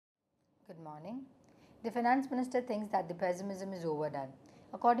Good morning. The finance minister thinks that the pessimism is overdone.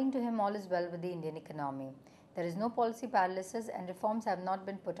 According to him, all is well with the Indian economy. There is no policy paralysis and reforms have not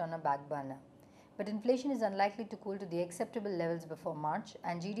been put on a back burner. But inflation is unlikely to cool to the acceptable levels before March,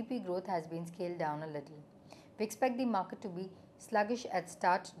 and GDP growth has been scaled down a little. We expect the market to be sluggish at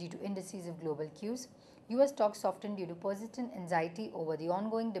start due to indices of global cues. US stocks softened due to persistent anxiety over the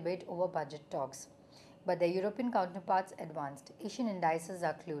ongoing debate over budget talks. But their European counterparts advanced. Asian indices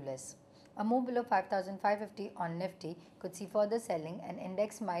are clueless. A move below 5,550 on Nifty could see further selling and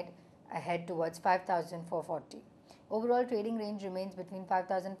index might head towards 5,440. Overall trading range remains between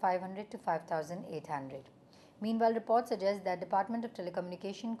 5,500 to 5,800. Meanwhile, reports suggest that Department of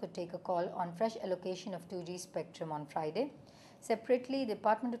Telecommunication could take a call on fresh allocation of 2G spectrum on Friday. Separately, the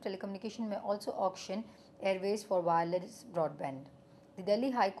Department of Telecommunication may also auction airways for wireless broadband. The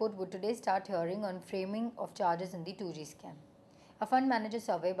Delhi High Court would today start hearing on framing of charges in the 2G scam. A fund manager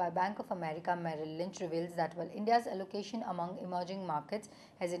survey by Bank of America Merrill Lynch reveals that while India's allocation among emerging markets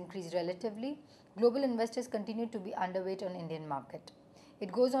has increased relatively, global investors continue to be underweight on Indian market.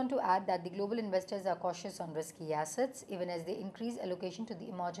 It goes on to add that the global investors are cautious on risky assets even as they increase allocation to the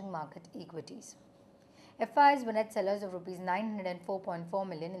emerging market equities. FIIs were net sellers of Rs 904.4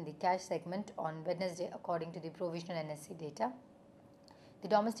 million in the cash segment on Wednesday according to the provisional NSE data. The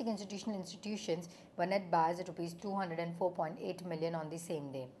domestic institutions were net buyers at Rs 204.8 million on the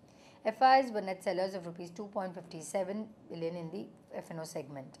same day. FIIs were net sellers of Rs 2.57 billion in the F&O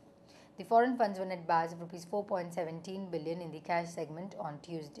segment. The foreign funds were net buyers of Rs 4.17 billion in the cash segment on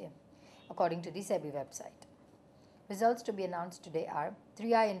Tuesday, according to the SEBI website. Results to be announced today are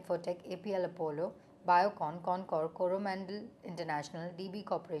 3i Infotech, APL Apollo, Biocon, Concor, Coromandel International, DB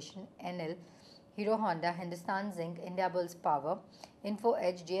Corporation, NL, Hero Honda, Hindustan Zinc, Indiabulls Power, Info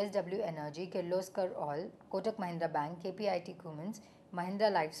Edge, JSW Energy, Kirloskar Oil, Kotak Mahindra Bank, KPIT Cummins,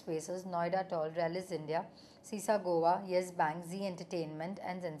 Mahindra Life Spaces, Noida Toll, Rallis India, Sisa Goa, Yes Bank, Z Entertainment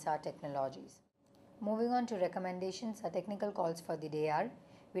and Zensar Technologies. Moving on to recommendations, our technical calls for the day are: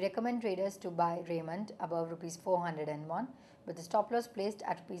 we recommend traders to buy Raymond above Rs 401 with the stop loss placed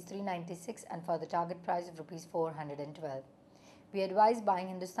at Rs 396 and for the target price of Rs 412. We advise buying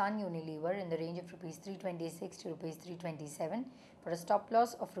Hindustan Unilever in the range of Rs 326 to Rs 327 for a stop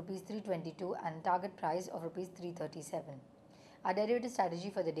loss of Rs 322 and target price of Rs 337. Our derivative strategy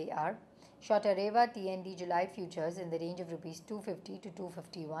for the day are: short Areva TND July futures in the range of Rs 250 to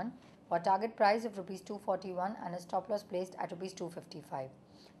 251 for a target price of Rs 241 and a stop loss placed at Rs 255.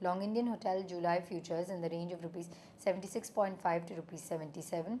 Long Indian Hotel July futures in the range of Rs 76.5 to Rs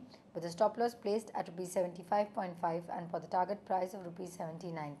 77 with a stop loss placed at Rs 75.5 and for the target price of Rs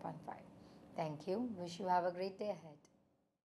 79.5. Thank you. Wish you have a great day ahead.